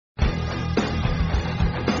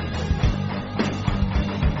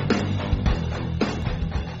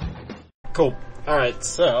Cool. Alright,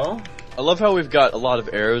 so... I love how we've got a lot of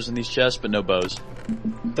arrows in these chests, but no bows.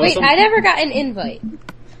 Wait, I never got an invite.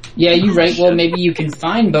 Yeah, you're right. Well, maybe you can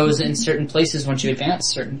find bows in certain places once you advance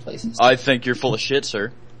certain places. I think you're full of shit,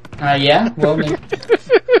 sir. Yeah? Well, maybe.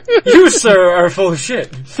 You, sir, are full of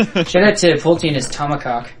shit. Shout out to Pulte and his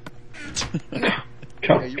tomahawk. Yeah,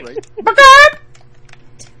 you're right.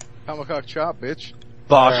 Tomahawk chop, bitch.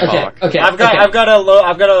 Okay. I've got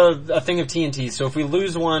a thing of TNT. So if we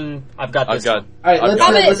lose one, I've got this. One. All right,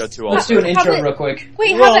 let's do an intro real quick.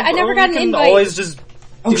 Wait, Hobbit, I never got an invite. Always just.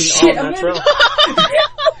 Oh shit! Leave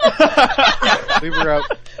her out.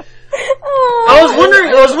 I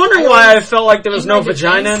was wondering why I felt like there was no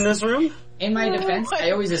vagina in this room. In my defense,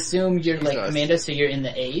 I always assume you're like Amanda, so you're in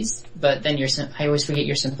the A's, but then I always forget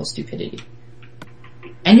your simple stupidity.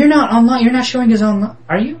 And you're not online. You're not showing us online,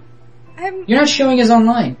 are you? You're not showing us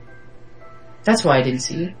online. That's why I didn't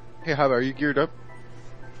see you. Hey, how are you geared up?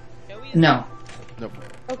 No. Nope.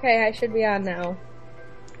 Okay, I should be on now.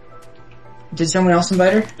 Did someone else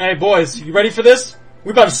invite her? Hey boys, you ready for this?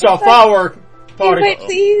 We about to start firework party. Invite,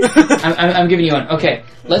 please. I'm giving you one. Okay,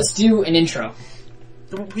 let's do an intro.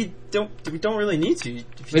 We don't really need to.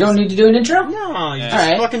 We don't need to do an intro? No, you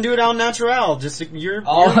just fucking do it all natural. Just you're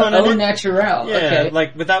natural. Yeah, okay.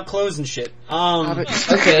 Like without clothes and shit.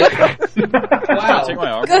 Okay. Wow. Take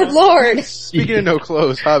my arm. Good lord. Speaking of no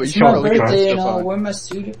clothes, Hobbit, It's you my should really try birthday and stuff I'll on. wear my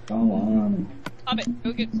suit if I want. Hobbit,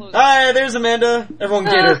 go get clothes. Hi, there's Amanda. Everyone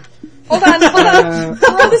get her. Hold on.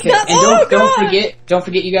 Okay, and don't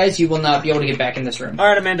forget, you guys, you will not be able to get back in this room. All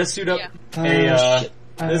right, Amanda, suit up. Yeah. Hey,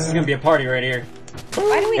 this is gonna be a party right here.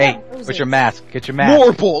 Why do we Hey, have roses? what's your mask? Get your mask.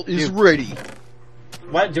 Moorbolt is ready.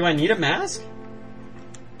 What? Do I need a mask?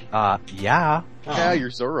 Yeah. Oh. Yeah, you're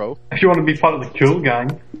Zorro. If you want to be part of the cool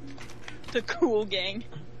gang. The cool gang.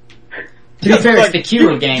 To be fair, it's the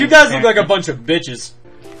Kiro gang. You guys look like a bunch of bitches.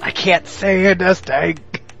 I can't say it this thing.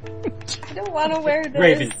 I don't want to wear this.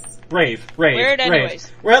 Raven. Rave. Wear it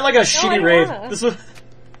anyways. We're at like a I shitty don't rave. wanna. This was...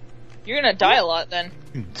 You're gonna die a lot then.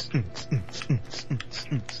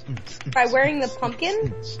 By wearing the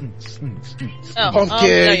pumpkin? Oh, Pumpkin.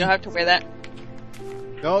 no, you don't have to wear that.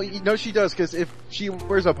 No, she does, because if she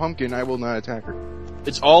wears a pumpkin, I will not attack her.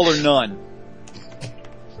 It's all or none.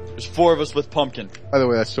 There's 4 of us with pumpkin. By the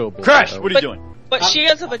way, that's so bullshit. Crash! What are you doing? But she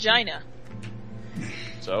has a vagina.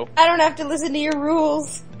 So? I don't have to listen to your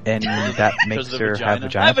rules. And that makes of the her have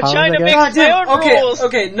vagina. vagina My powers, vagina I guess? makes my own rules.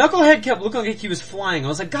 Okay, Knucklehead kept looking like he was flying. I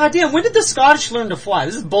was like, God damn, when did the Scottish learn to fly?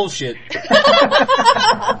 This is bullshit. Look,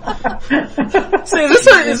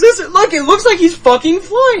 it looks like he's fucking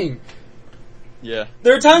flying. Yeah.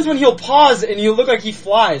 There are times when he'll pause and he'll look like he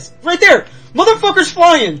flies. Right there! Motherfucker's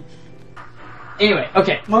flying! Anyway,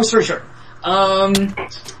 okay, long story short.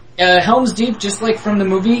 Helms Deep, just like from the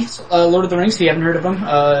movie, Lord of the Rings, if you haven't heard of them,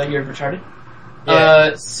 you're retarded.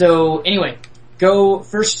 Yeah. So anyway,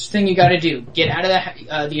 first thing you gotta do, get out of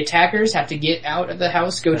the attackers have to get out of the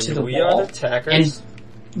house, go to the we wall. are the attackers.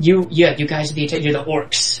 And you guys are the attackers, you're the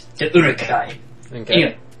orcs, the Urukai. Okay.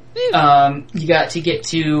 Anyway, you got to get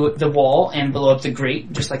to the wall and blow up the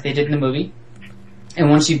grate, just like they did in the movie. And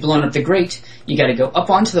once you've blown up the grate, you gotta go up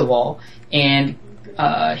onto the wall and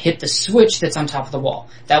hit the switch that's on top of the wall.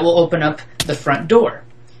 That will open up the front door.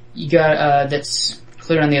 You got, that's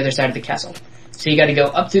clear on the other side of the castle. So you gotta go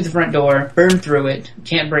up through the front door, burn through it,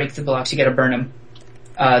 can't break the blocks, you gotta burn them.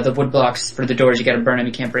 The wood blocks for the doors, you gotta burn them,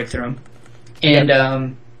 you can't break through them.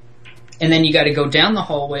 And then you gotta go down the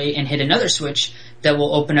hallway and hit another switch that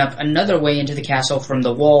will open up another way into the castle from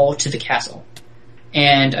the wall to the castle.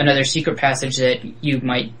 And another secret passage that you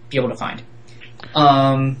might be able to find.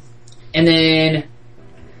 And then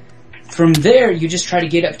from there, you just try to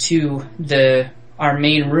get up to our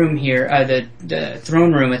main room here, the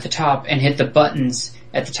throne room at the top, and hit the buttons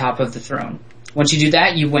at the top of the throne. Once you do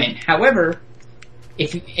that, you win. However,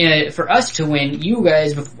 for us to win, you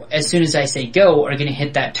guys, as soon as I say go, are going to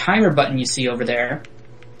hit that timer button you see over there,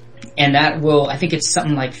 and that will, I think it's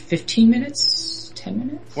something like 15 minutes, 10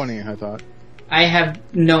 minutes? 20, I thought. I have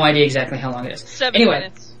no idea exactly how long it is. 7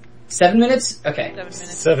 minutes. 7 minutes? Okay. 7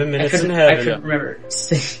 minutes. 7 minutes in I heaven. couldn't remember.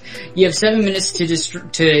 You have 7 minutes to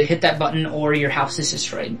hit that button, or your house is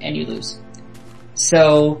destroyed and you lose.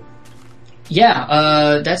 So,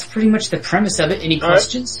 yeah, that's pretty much the premise of it. Any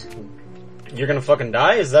questions? You're gonna fucking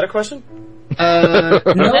die? Is that a question? No,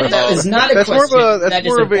 that is not a That's question. more of a- that's that is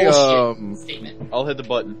more a of a, bullshit statement. I'll hit the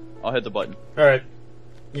button. Alright.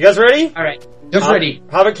 You guys ready? Alright, who's ready?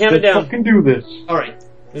 Hobbit, count it Let's down. fucking do this. Alright.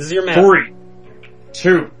 This is your math. 3,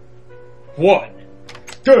 2, 1,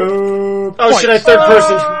 go! Oh shit, I third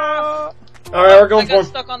person. Alright, we're I going got for him.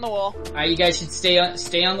 stuck on the wall. Alright, you guys should stay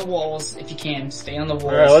on the walls if you can. Stay on the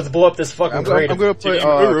walls. Alright, let's blow up this fucking I'm crate. gonna put, Team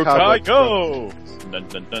Urukai, cobwebs. go! Dun,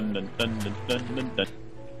 dun, dun, dun, dun, dun, dun, dun, dun.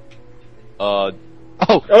 Oh,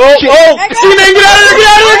 Oh, Seaman, get out of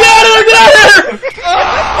there, get out of there, get out of there!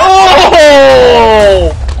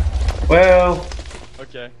 Oh! Well,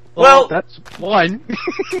 Okay. Well, that's one.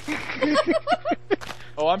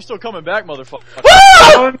 Oh, I'm still coming back, motherfucker.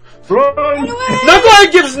 run! Run!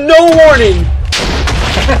 Knucklehead gives no warning!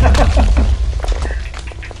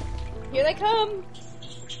 Here they come.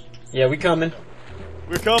 Yeah, we coming.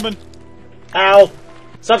 We're coming. Ow.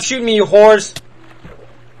 Stop shooting me, you whores.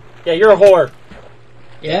 Yeah, you're a whore.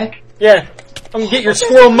 Yeah? Yeah. I'm gonna get your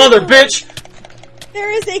squirrel mother, bitch!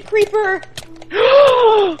 There is a creeper.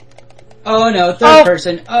 Oh no, third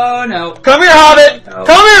person. Oh no. Come here, Hobbit! No.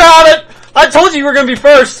 Come here, Hobbit! I told you were gonna be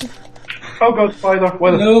first! Oh god, spider.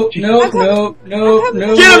 Where the No.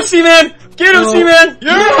 Get him, Seaman! Get him, No. Seaman!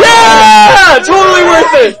 Yeah! Totally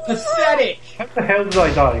worth it! Pathetic. How the hell did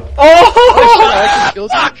I die? Oh!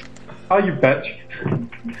 Oh, you bitch.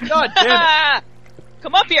 God damn it.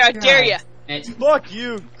 Come up here, I dare ya. It's Fuck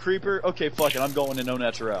you, creeper. Okay, fuck it. I'm going to no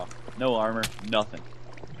natural. No armor. Nothing.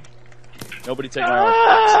 Nobody take my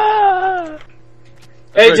armor.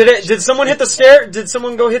 Hey, did someone hit the stair? Did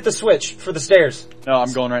someone go hit the switch for the stairs? No,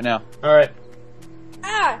 I'm going right now. Alright.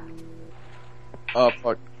 Ah. Oh,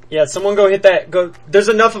 fuck. Yeah, someone go hit that. Go. There's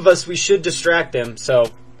enough of us, we should distract them, so.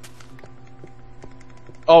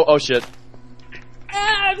 Oh, shit.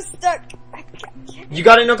 Ah, I'm stuck. You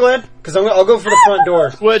got it, Knucklehead? Cause I'll go for the front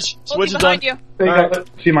door. Switch Hold is me done. behind you. They Alright. got it.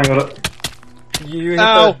 See, man got it. You hit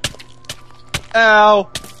Ow. the. Ow.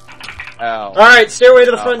 Ow. Alright, stairway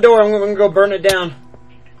to the Ow. front door. I'm gonna go burn it down.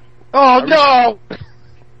 Oh no!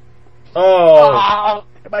 Oh.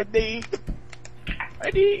 My knee. My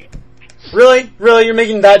knee. Really? Really? You're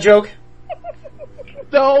making that joke?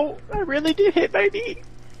 No, I really did hit my knee.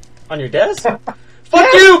 On your desk?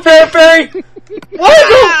 Fuck you, Fairy!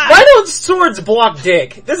 Why don't swords block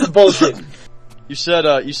dick? This is bullshit. You said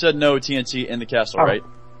no TNT in the castle, Oh. right?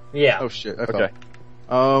 Yeah. Oh shit, I Okay.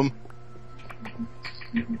 fell.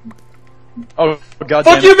 Oh, god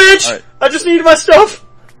Fuck damn you, it. bitch! Alright. I just need my stuff!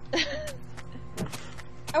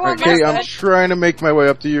 I want my Okay, I'm stuff. trying to make my way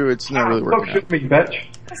up to you. It's not really Stop working out. shooting me, bitch.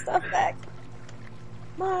 My stuff back.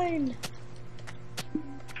 Mine.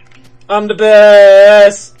 I'm the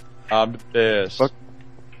best! I'm the best. Fuck.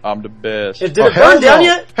 I'm the best. Did Oh, it hell burn down no.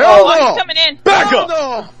 yet? Hell Oh, Oh, no! he's coming in. Back Hell up!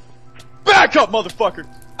 no! Back up, motherfucker!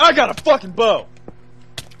 I got a fucking bow!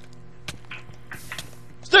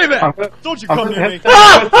 Stay back! I'm gonna- Don't you I'm come gonna near me! hit-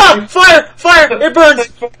 Ah! Fire! Fire! It burns!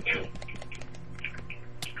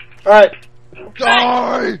 Alright.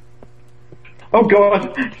 Die! Oh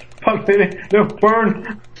god. Fuck me. No,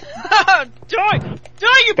 burn. Die!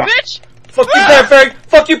 Die, you bitch! Fuck you, Fairy!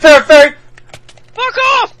 Fuck you, Fairy! Fuck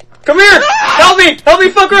off! Come here! Help me! Help me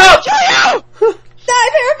fuck her up! Kill you! Die,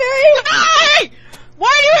 Fairy! Die!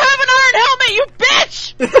 Why do you have an iron helmet, you bitch?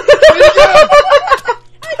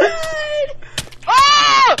 I died!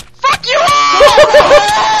 Oh! Fuck you all!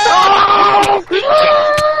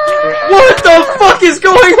 What the fuck is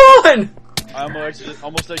going on? I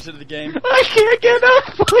almost exited the game. I can't get up.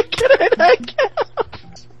 I can't get up.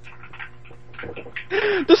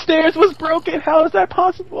 The stairs was broken. How is that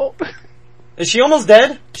possible? Is she almost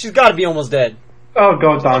dead? She's gotta be almost dead. Oh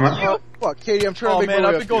god damn it. Oh, fuck, Katie, I'm trying Oh to make man, my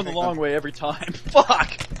way I've been up going here. the long way every time.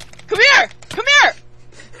 Fuck! Come here! Come here!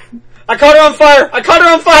 I caught her on fire! I caught her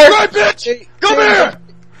on fire! Right, bitch! Hey, Come Katie, here!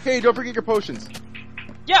 Hey, don't forget your potions.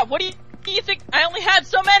 Yeah, what do you think? I only had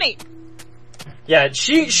so many! Yeah,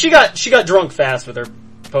 she got drunk fast with her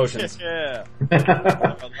potions. Yeah. I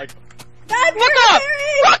like Die, Fuck off!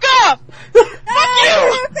 Fairy! Fuck off!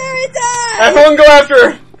 Die, Fairy, die! Everyone go after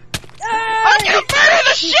her! I'm gonna murder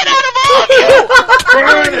the shit out of all of you!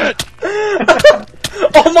 burn it!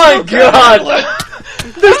 Oh my god!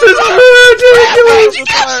 This is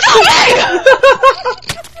ridiculous!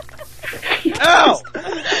 Ow!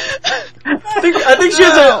 I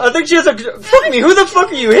think she has a. Fuck me! Who the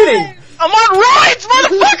fuck are you hitting? I'm on rides,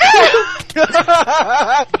 motherfucker!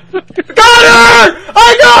 Got her!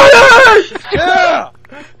 I got her! Yeah!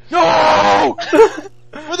 No!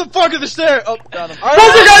 Where the fuck are the stairs? Oh, down them.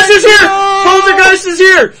 Poltergeist is here! Poltergeist is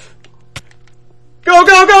here! Go,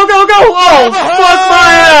 go, go, go, go! Oh, fuck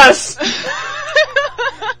my ass!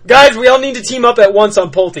 Guys, we all need to team up at once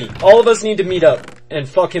on Polty. All of us need to meet up and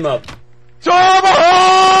fuck him up.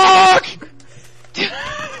 Tomahawk!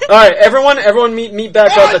 Alright, everyone meet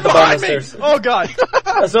back up at the bottom of the stairs. Oh god!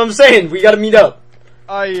 That's what I'm saying, we gotta meet up.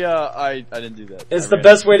 I didn't do that. It's I the ran-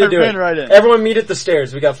 best way to I do ran it. right in. Everyone meet at the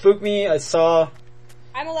stairs. We got Fukmi, I saw.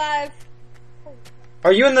 I'm alive.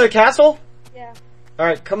 Are you in the castle? Yeah.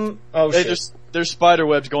 Alright, come. Oh, Hey, shit. there's spider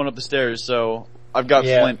webs going up the stairs, so I've got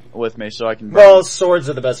Yeah. flint with me, so I can. Well, swords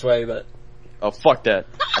are the best way, but. Oh, fuck that!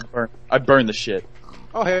 I burned the shit.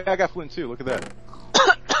 Oh, hey, I got flint too. Look at that.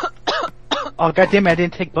 Oh goddamn! I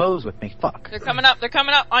didn't take bows with me. Fuck. They're coming up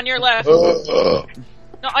on your left. No,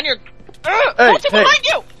 on your... Hey, Don't hey. behind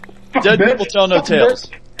you! Dead people tell no tales.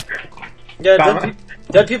 Yeah, Damn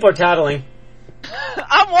dead people are tattling.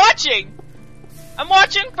 I'm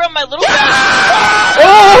watching from my little...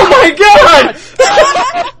 Oh my god!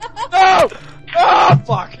 No! Oh,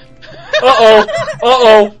 fuck! Uh-oh.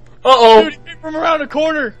 Uh-oh. Uh-oh. Dude, he came from around the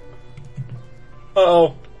corner.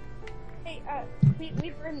 Uh-oh. Hey,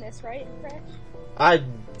 we burned this, right, Fresh? I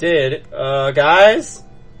did. Guys?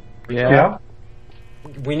 Yeah.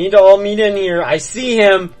 We need to all meet in here. I see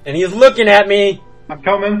him, and he's looking at me. I'm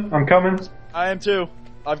coming. I am too.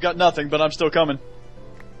 I've got nothing, but I'm still coming.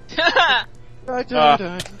 Oh,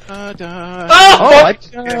 fuck.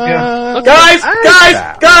 Yeah. Guys!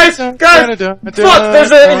 Fuck,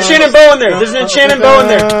 there's an enchanted bow in there. There's an enchanted bow in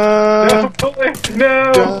there.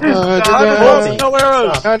 No. No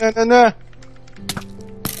arrows. No.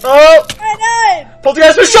 Oh! I died!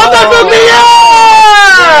 Poltergeist was shot that book me!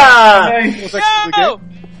 Yeah! No!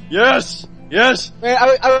 Yes! Yes! Man,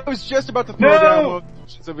 I was just about to throw No. down one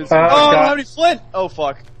of his Oh, I don't God. have any flint! Oh,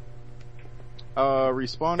 fuck.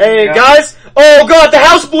 respawning. Hey, Yeah. guys! Oh god, the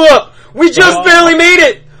house blew up! We just barely made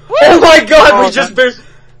it! Oh my god, we just barely...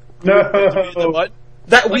 No. What?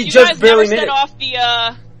 That Well, we you just guys barely never made set it. off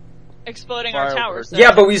the, exploding our Fireworks. towers. So.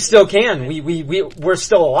 Yeah, but we still can. We're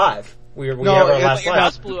still alive. We have our it's- last Your life.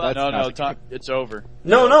 house blew up. No, time. It's over.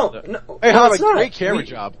 No. Hey, no, Hobbit, it's not. great camera We-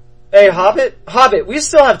 job. Hey, Hobbit, we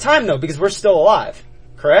still have time though, because we're still alive.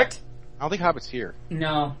 Correct? I don't think Hobbit's here.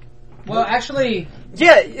 No. Well, actually,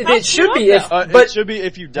 Yeah, it should be if, It but, should be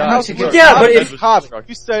if you die. House again. Yeah, but if- Hobbit,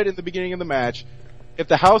 you said in the beginning of the match, if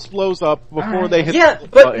the house blows up before Alright. they hit yeah, the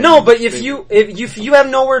but button, no, but if you have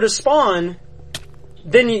nowhere to spawn,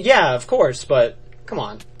 then yeah, of course, but, come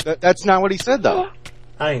on. that's not what he said though.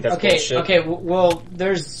 I think that's okay, bullshit. okay. Well,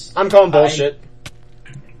 there's. I'm calling bullshit.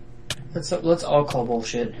 Let's all call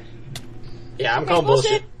bullshit. Yeah, I'm calling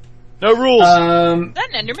bullshit. No rules. Is that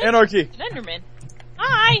an Enderman? Anarchy. An Enderman.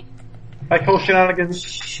 Hi! I call shenanigans.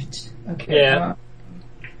 Shit. Okay. Yeah.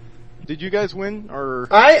 Did you guys win or?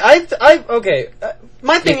 Okay.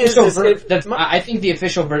 My thing is I think the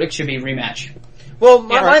official verdict should be rematch. well,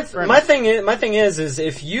 Yeah, my fair thing is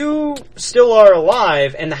if you still are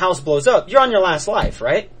alive and the house blows up, you're on your last life,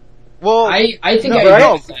 right? Well, I think no, I right?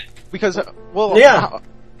 agree with that. because Yeah.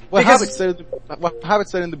 What Because- Hobbit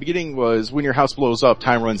said in the beginning was when your house blows up,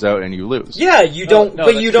 time runs out and you lose. Yeah, you don't, no,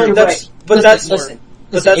 but that's you don't. true. That's Right. but that's listen.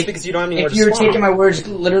 but that's if- because you don't have anywhere If to you're spawn. taking my words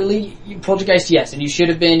literally, you Poltergeist, yes, and you should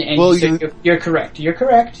have been, and Well, you're correct. You're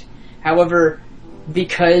correct. However,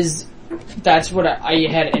 because that's what I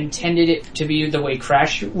had intended it to be the way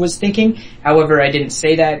Crash was thinking. However, I didn't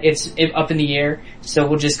say that. It's up in the air, so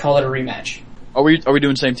we'll just call it a rematch. Are we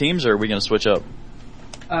doing same teams or are we gonna switch up?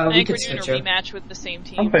 I We think could we're doing a switch up. rematch with the same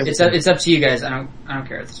team. I'm fine. It's up to you guys. I don't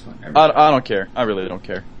care at this point. I don't care. I really don't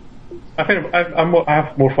care. I think I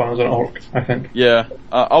have more fun as an orc. I think. Yeah.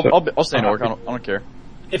 I'll stay in orc. I don't care.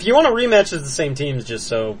 If you want to rematch as the same teams, just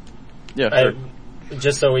so Yeah, sure.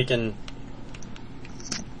 just so we can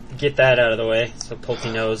get that out of the way, so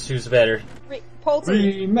Pulte knows who's better. Pulte,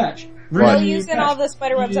 Rematch. no using all the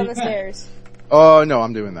spider webs on the stairs. Oh no,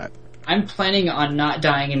 I'm doing that. I'm planning on not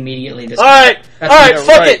dying immediately this Alright, That's alright, yeah,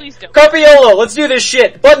 fuck right. Please it! don't. Carpiolo, let's do this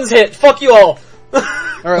shit! Buttons hit, fuck you all!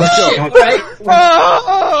 Alright, let's go. Alright.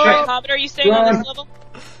 Alright, Hobbit, are you staying on this level?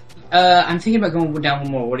 I'm thinking about going down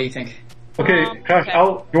one more. What do you think? Okay, Crash.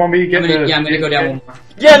 okay. You want me to get the? I'm gonna go down one more.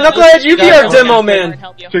 Yeah, Knucklehead, you be our Okay. demo I'll man!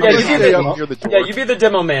 help you. So Yeah, you you get be the- the, You're the yeah, dork. you be the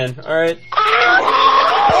demo man, alright?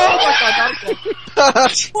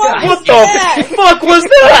 What What the fuck was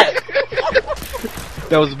that?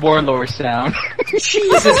 That was Warlord sound.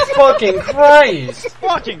 Jesus fucking Christ!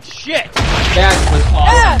 Fucking shit! That was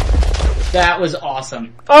awesome. That was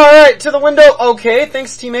awesome. Alright, to the window, okay,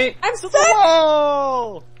 thanks teammate. I'm stuck!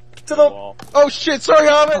 Oh! To the... Oh shit! Sorry,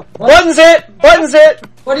 Hobbit. Buttons hit! Buttons hit!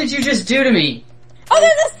 What did you just do to me? Oh,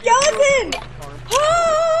 there's a skeleton!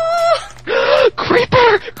 Ah!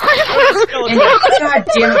 Creeper! Creeper! And, God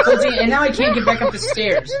damn it, Pulte, and now I can't get back up the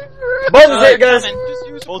stairs. Buttons hit, guys! coming. Just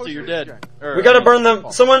use Pulte, you're dead. Or, We gotta burn them.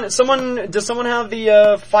 Does someone have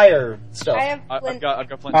the, fire stuff? I have I've flint.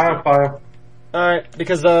 got flint. I have fire. Alright,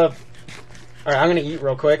 because alright, I'm gonna eat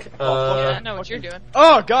real quick. Yeah, I know what you're doing.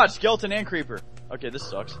 Oh god, skeleton and creeper. Okay, this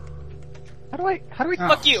sucks. How do I? Oh.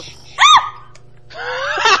 Fuck you!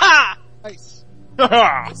 Nice.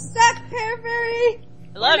 Suck, Periphery!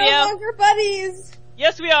 I love We're no you. longer buddies!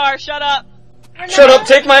 Yes, we are. Shut up. We're Shut not- up,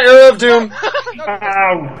 take my arrow of doom.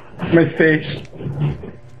 Ow! My face.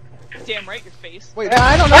 Damn right, your face. Wait,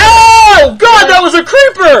 I don't know. Oh, God, that was a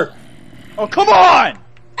creeper! Oh, come on!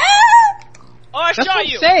 Oh, I That's what shot I'm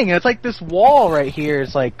you. saying. It's like this wall right here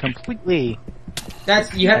is like completely.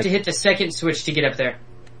 You have to hit the second switch to get up there.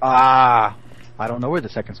 I don't know where the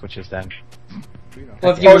second switch is then.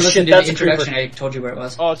 Well, if you Oh, were listening shit, to that's the a creeper. introduction, I told you where it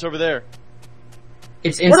was. Oh, it's over there.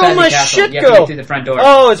 It's Where'd inside all my the castle. shit You have to go? go through the front door.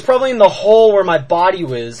 Oh, it's probably in the hole where my body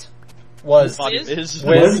was. Body Is? is.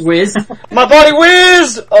 Whiz. Whiz. My body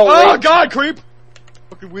whizzed! Oh, wait. God, creep!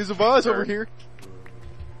 Fucking Wizard of Oz over here.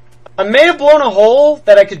 I may have blown a hole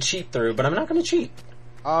that I could cheat through, but I'm not gonna cheat.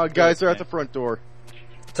 Guys, they're at the front door.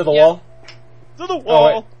 To the Yeah. wall? To the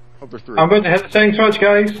wall. Oh, they're through. I'm going to hit the second switch,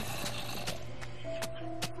 guys.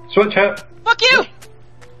 Switch hit. Fuck you.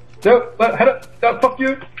 No, hit it. No, fuck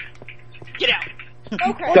you. Get out.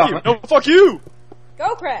 Go Crash! Damn it. No, fuck you!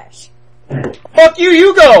 Go Crash! Fuck you,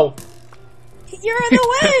 you go! You're in the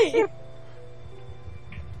way!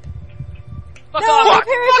 Fuck No, off.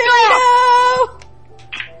 Periphery, no!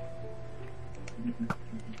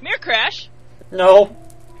 Come here, Crash. No.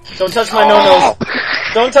 Don't touch my no-no.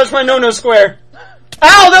 Don't touch my no-no square.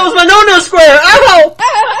 Ow, that was my no-no square! Ow!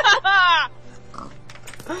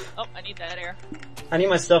 Oh, I need that air. I need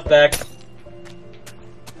my stuff back.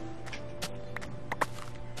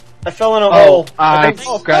 I fell in a hole. I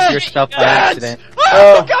think- grabbed your stuff by accident.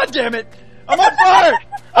 Oh. God damn it! I'm on fire!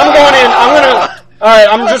 I'm going in. I'm gonna. Alright,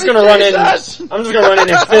 I'm just gonna run in. Jesus! I'm just gonna run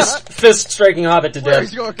in and fist striking Hobbit to Where death.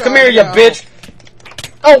 he's going, Come here, you now. bitch!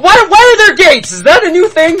 Oh, why are there gates? Is that a new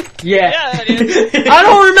thing? Yeah. Yeah, it is. I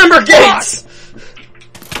don't remember gates!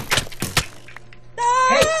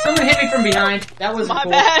 Hey, someone hit me from behind. That was My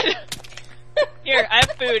cool. bad. Here, I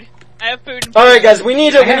have food. I have food. Alright guys, we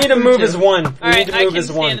need I to have food move too. as one. We need Alright, to I move can as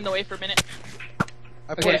stand one. in the way for a minute.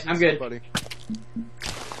 I Okay, poisoned I'm good. somebody.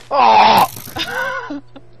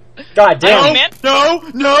 God damn. Hey, man.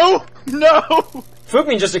 No!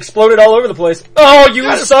 Fookme just exploded all over the place. Oh,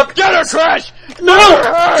 you suck! Get her, Crash! No!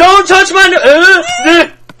 Don't touch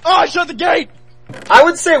my Oh, I shut the gate! I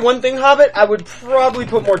would say one thing, Hobbit, I would probably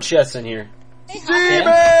put more chests in here.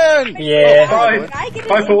 Demon! Yeah. Hi. Can I get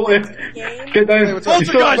Hi, an Foley. invite to the game? Get down. Hey, what's up? You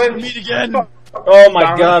Both you guys still will meet again! Oh my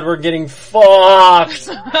Darn it. god, we're getting fucked.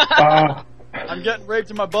 I'm getting raped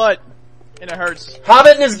in my butt. And it hurts.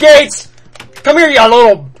 Hobbit and his gates! Come here, you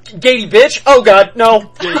little gatey bitch! Oh god,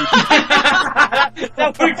 no.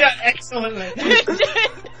 That worked out excellently.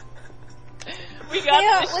 We got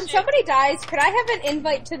Hey, this when shit. somebody dies, could I have an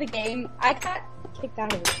invite to the game? I got kicked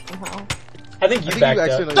out of it somehow. I think you I think backed you up.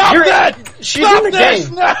 accidentally- Stop You're- that! She's Stop in the this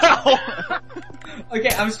game. now! Okay,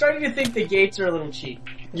 I'm starting to think the gates are a little cheap.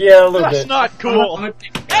 Yeah, a little That's bit. not cool. I'm gonna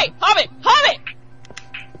take it. Hey, Hobbit! Hobbit!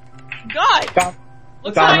 God! Damn.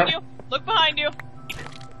 Look Damn behind it. you! Look behind you!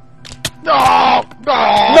 No!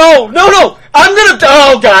 No! I'm gonna.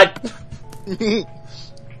 Oh god.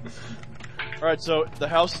 Alright, so the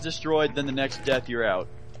house is destroyed, then the next death you're out.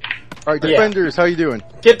 Alright, Yeah. defenders, how you doing?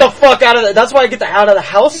 Get the fuck out of the. That's why I get out of the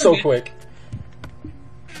house so quick.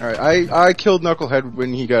 Alright, I killed Knucklehead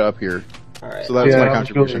when he got up here. Alright. So that was Yeah, my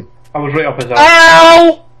contribution. I was right up his ass.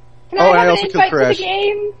 Ow! Can Oh, and I I have also an killed invite to Crash. the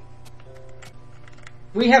game?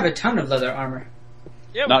 We have a ton of leather armor.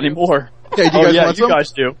 Yeah, Not we- anymore. Hey, do you Oh guys yeah, want you some?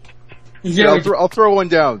 guys do. Yeah, I'll throw one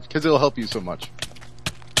down, because it'll help you so much.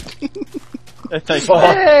 Hey, thanks.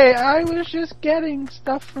 Fuck. Hey, I was just getting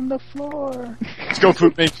stuff from the floor. Let's go,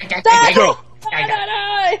 Poop Me. Die! Let's go. Die, die,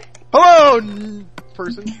 die! Hello,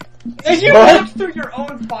 person. If you What? walk through your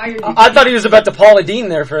own fire, I thought he was about to Paula Dean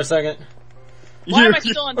there for a second. Why am I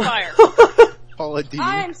still on fire? Paula D.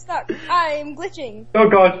 I'm stuck. I'm glitching. Oh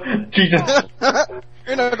god, Jesus.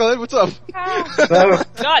 Hey, Knucklehead, what's up? Ah! No.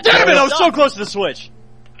 God Damn it, I was sucks. so close to the switch.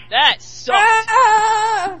 That sucks.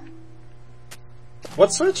 Ah!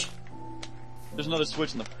 What switch? There's another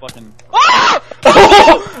switch in the fucking... Ah!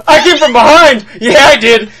 Oh, I came from behind! Yeah, I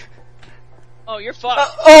did! Oh, you're fucked.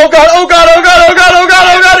 Oh god!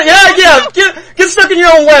 Yeah! Get stuck in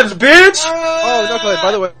your own webs, bitch! Oh, Knucklehead,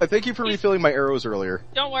 by the way, thank you for refilling my arrows earlier.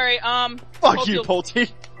 Don't worry, Fuck hope you, you'll- Pulte.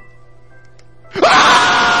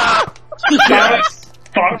 Damn it.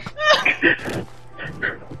 Fuck.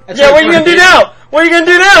 Yeah, what are you gonna do now? What are you gonna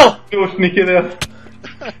do now? So sneaky there.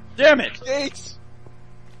 Damn it. Gates!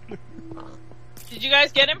 Did you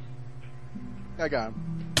guys get him? I got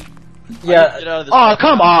him. Yeah, Get out of this. Oh,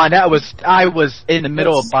 come on, I was in the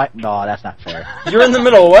middle of no, that's not fair. you're in the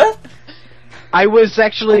middle of what? I was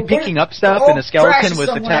actually picking up stuff and a Crash skeleton is was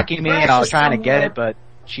somewhere. attacking me Crash and I was is trying to get somewhere. it, but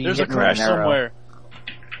she There's a hit me with crash an arrow. somewhere.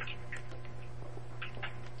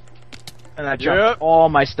 And I dropped all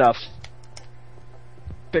my stuff.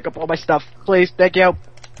 Pick up all my stuff, please. Thank you.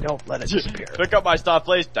 Don't let it disappear. Pick up my stuff,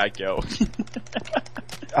 please. Thank you.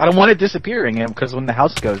 I don't want it disappearing, because when the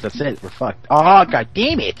house goes, that's it. We're fucked. Oh, god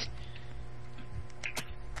damn it!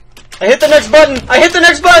 I hit the next button! I hit the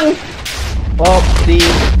next button! Well, the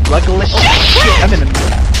luckily. Shit, I'm in the.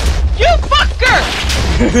 You fucker!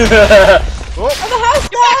 Oh, the house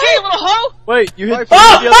Get back here, you little hoe! Wait, you hit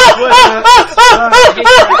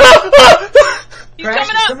He's Crash,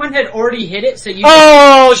 coming up! someone had already hit it, so you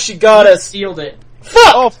Oh, she got us. sealed it.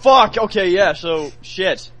 Fuck! Oh, fuck. Okay, yeah, so,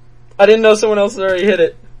 shit. I didn't know someone else had already hit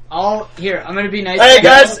it. Here, I'm gonna be nice. Hey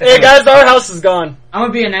guys, our house is gone. I'm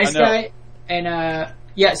gonna be a nice I know. guy, and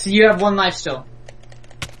yeah, so you have one life still.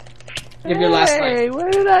 You have your last life. Hey,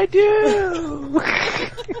 what did I do?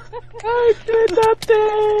 I did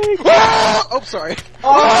nothing. Oh, sorry.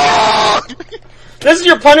 This is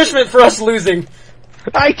your punishment for us losing.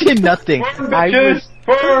 I did nothing. I was.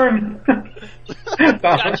 Burn!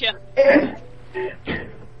 Gotcha.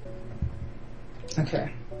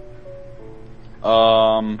 Okay.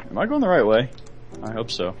 Am I going the right way? I hope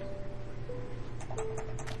so.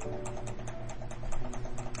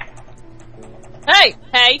 Hey!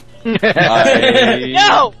 Hey!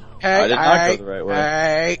 No! Hey, I did not go the right way.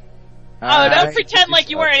 Hey. Oh, don't pretend like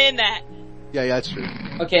you weren't in that. Yeah, that's true.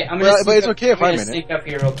 Okay, I'm gonna. Well, sneak but it's up- okay if I'm I'm gonna in it. sneak up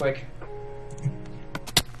here real quick.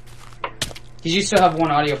 Cause you still have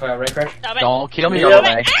one audio file, right, Crash? Stop it. Don't kill me Yeah. all the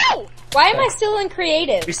way. Ow! Why am I still in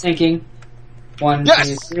creative? You're syncing. 1, Yes!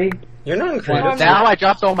 2, 3. You're not in creative. Now I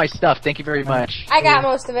dropped all my stuff. Thank you very much. I got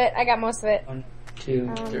most of it. 1,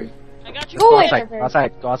 2, 3. I got you. Go Go away. outside. Go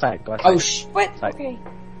outside. Go outside. Go outside. Oh sh! What? Outside. Okay.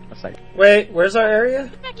 Go outside. Wait, where's our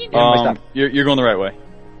area? Back in. You're going the right way.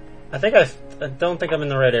 I don't think I'm in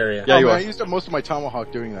the right area. Yeah, Oh, you man, are. I used up most of my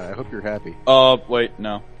tomahawk doing that. I hope you're happy. Wait,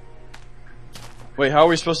 no. Wait, how are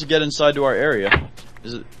we supposed to get inside to our area?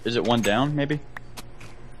 Is it one down, maybe?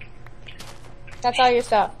 That's all your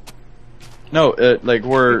stuff. No, like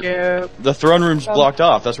Thank you. the throne room's blocked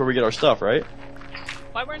off. That's where we get our stuff, right?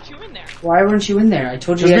 Why weren't you in there? Why weren't you in there? I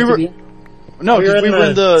told you you Because had we to be. No, We because we were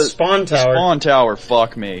in the spawn tower. spawn tower.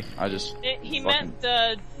 Fuck me. I just. He meant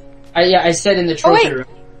the... I said in the trophy wait. room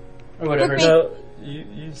or whatever. Look, No,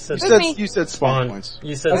 you said You With said, me. you said spawn spawn. points.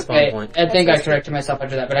 You said spawn Okay, point. I think I corrected myself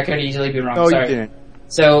after that, but I could easily be wrong. No, Sorry. you didn't.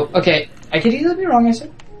 So, okay, I could easily be wrong. I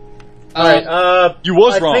said. Alright, You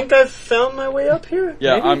was wrong. I think I found my way up here.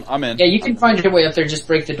 Yeah, maybe? I'm in. Yeah, you can find your way up there. Just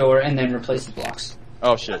break the door and then replace the blocks.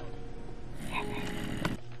 Oh shit.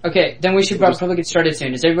 Okay, then we should probably get started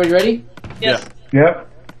soon. Is everybody ready? Yes. Yep.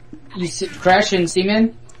 You Crash and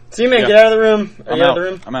Seaman. Seaman, Yeah. get out of the room. Are I'm you out out. of the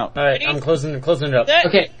room? I'm out. Alright, I'm closing it up. That-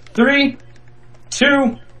 Okay, 3,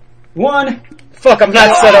 2, 1. Fuck, I'm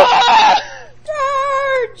not set up.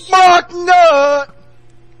 Charge! Mark nut!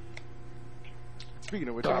 Speaking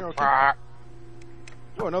of which, I'm okay.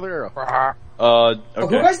 Oh, another arrow. Okay. Oh,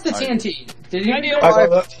 who has the I- TNT? Did you? I do. I got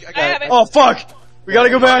that. I I got have it. it. Oh fuck! We gotta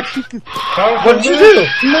go back. What did you do?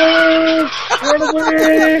 No! Run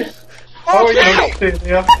away! Oh, you don't stay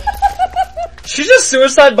there. She just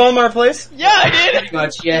suicide bomb our place? Yeah, I did! Pretty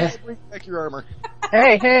much, yeah. Bring back your armor.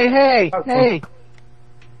 Hey, hey, hey, hey.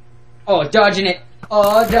 Oh, dodging it.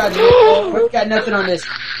 Oh, dodging it. Oh, we got nothing on this.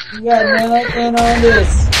 We got nothing on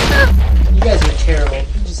this. You guys are terrible.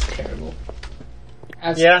 You're just terrible.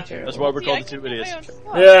 Absolutely Yeah. terrible. That's why we're See, called I the two can put my idiots. own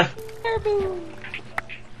stuff.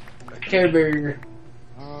 Yeah. Care Bear.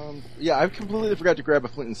 Yeah, I completely forgot to grab a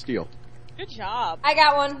flint and steel. Good job. I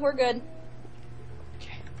got one. We're good.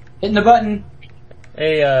 Hitting the button.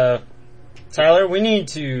 Hey, Tyler, we need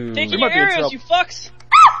to... Taking might your be in arrows, trouble. you fucks!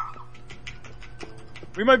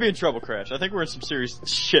 We might be in trouble, Crash. I think we're in some serious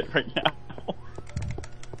shit right now.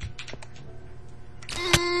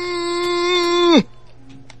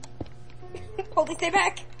 Holy, stay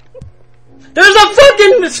back. There's a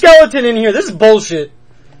fucking skeleton in here! This is bullshit.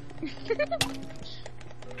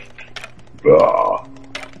 Ah.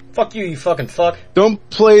 Fuck you, you fucking fuck. Don't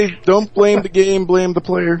don't blame the game, blame the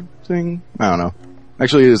player thing. I don't know.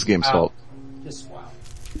 Actually, it is the game's Wow. fault. Just wow.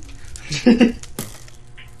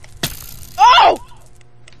 Oh!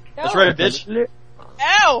 That's right, bitch.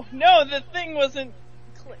 Ow! No, the thing wasn't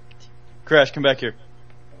clicked. Crash, come back here.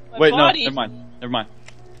 My Wait, body, no, never mind. Never mind.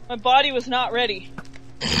 My body was not ready.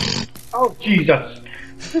 Oh, Jesus.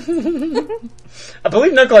 I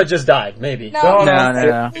believe Nikolai just died, maybe. No, No, no,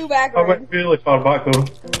 no. Flew I backward. went really far back though.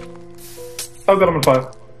 I've got him in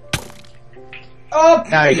fire. Oh!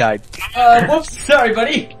 Now he died. Whoops. Sorry,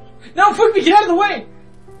 buddy. No, fuck me. Get out of the way.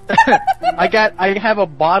 I have a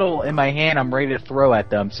bottle in my hand. I'm ready to throw at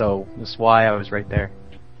them, so that's why I was right there.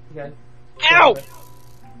 Okay. Ow!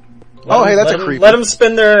 Oh, hey, that's a creeper. Let them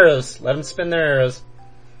spin their arrows. Let them spin their arrows.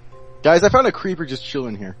 Guys, I found a creeper just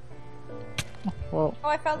chilling here. Well, Oh,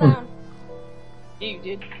 I fell down. Yeah, you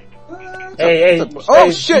did. Hey, Oh,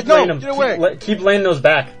 hey, shit, keep no, laying them. get away. Keep laying those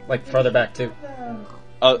back, like farther back too.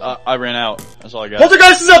 I ran out. That's all I got.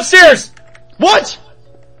 Poltergeist is upstairs! What?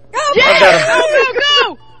 I've got him.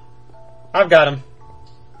 Go! I've got him.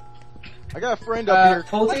 I got a friend up here.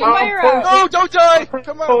 Polty? Fire out. No, don't die!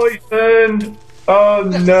 Come on! poisoned! Oh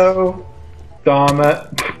no. Damn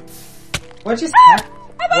it. What just happened?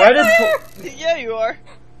 Why did Yeah, you are.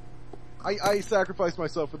 I sacrificed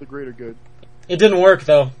myself for the greater good. it didn't work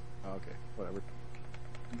though? Oh, okay, whatever.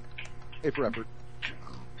 A for effort.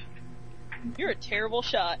 You're a terrible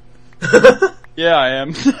shot. Yeah, I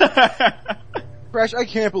am. Crash, I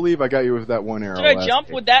can't believe I got you with that one arrow. Should I last jump?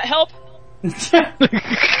 game. Would that help?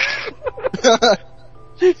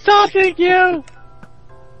 Stop, thank you!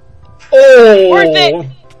 Oh! Worth it.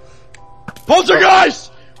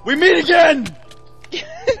 Poltergeist! We meet again!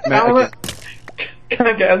 Matt, Damn I it.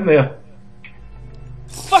 Can't get in there.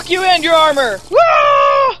 Fuck you and your armor!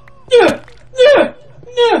 Yeah!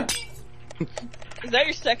 Is that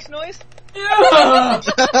your sex noise? can't.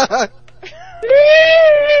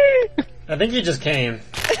 I think you just came.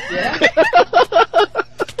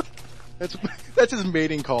 That's his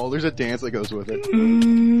mating call. There's a dance that goes with it.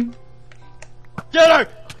 Get her!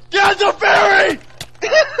 Get the fairy!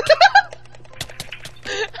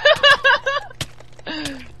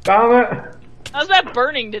 Damn it. How's that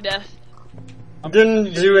burning to death?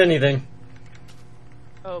 Didn't do anything.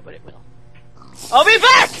 Oh, but it will. I'll be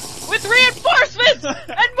back with reinforcements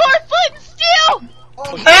and more flint and steel!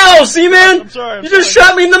 Ow, Seaman! I'm sorry. You just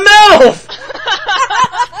shot me in the mouth!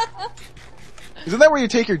 Isn't that where you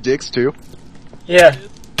take your dicks too? Yeah.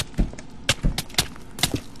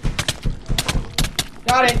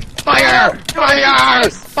 Got it! Fire! Fire!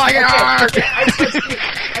 Fire!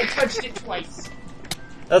 I touched it twice.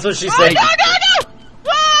 That's what she Oh, said. no!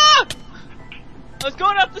 Ah! I was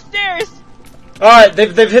going up the stairs! Alright,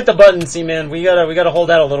 they've hit the button, Seaman. We gotta hold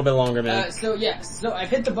out a little bit longer, man. So I've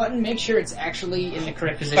hit the button, make sure it's actually in the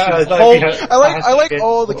correct position. It's like Hold- we had- I like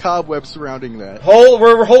all the cobwebs surrounding that.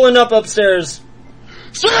 We're holding up upstairs.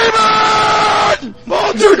 Simon!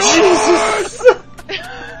 Dude, Jesus!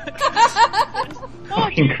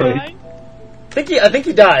 Fucking great. I think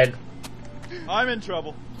he died. I'm in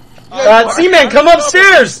trouble. Seaman, come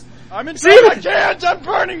upstairs! I'm in Simon! trouble. I can't! I'm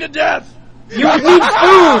burning to death! You need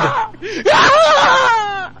food!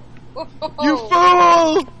 You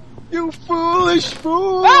fool! You foolish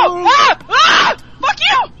fool! Oh! Ah! Fuck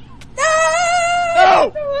you!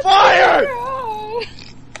 No! Fire!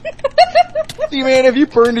 See, man, if you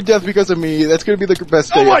burn to death because of me, that's gonna be the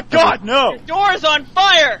best day. Oh my ever. god, no! Door's on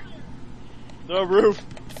fire! The roof.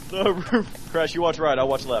 The roof. Crash, you watch right, I'll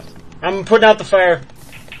watch left. I'm putting out the fire.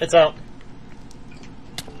 It's out.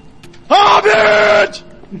 Hobbit!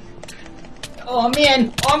 Oh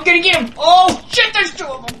man! Oh, I'm gonna get him! Oh shit, there's two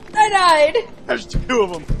of them! I died. There's two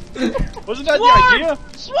of them. Wasn't that Swarm! the idea?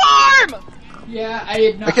 Swarm! Yeah, I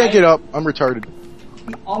had not. I can't get up. I'm retarded.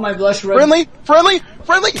 All my blush red. Friendly? Friendly?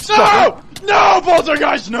 Friendly? No! No,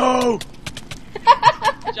 Poltergeist, no!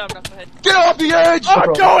 Good job, Knucklehead. Get off the edge!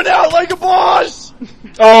 I'm going out like a boss!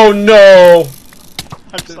 Oh no!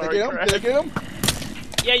 I'm Did I sorry, get him? Crash. Did I get him?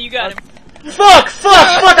 Yeah, you got him. Fuck!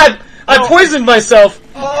 I poisoned myself!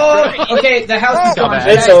 Oh, okay, the house is gone. It's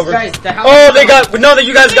Guys, over. Guys, the house Oh, is they gone.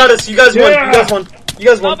 you guys got us. You guys won. Yeah. You guys won. You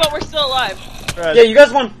guys Oh, won. but we're still alive. Crash. Yeah, you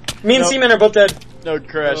guys won. Me and Nope. Seaman are both dead. No,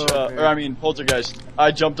 Crash, Oh, man. or I mean, Poltergeist.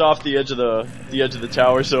 I jumped off the edge of the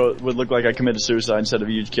tower so it would look like I committed suicide instead of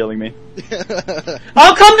you killing me.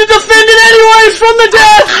 I'll come to defend it anyways from the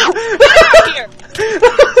death! Here.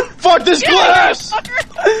 Fuck this glass!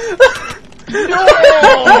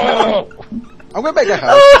 I'm gonna make a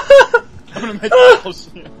house. I'm gonna make a house.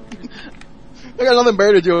 I got nothing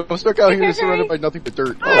better to do. I'm stuck out here surrounded by nothing but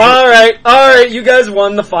dirt. Alright, you guys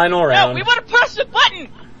won the final No, round. we want to press the button!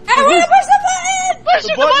 I want to push the button! Push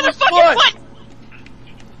the button is motherfucking fun. button!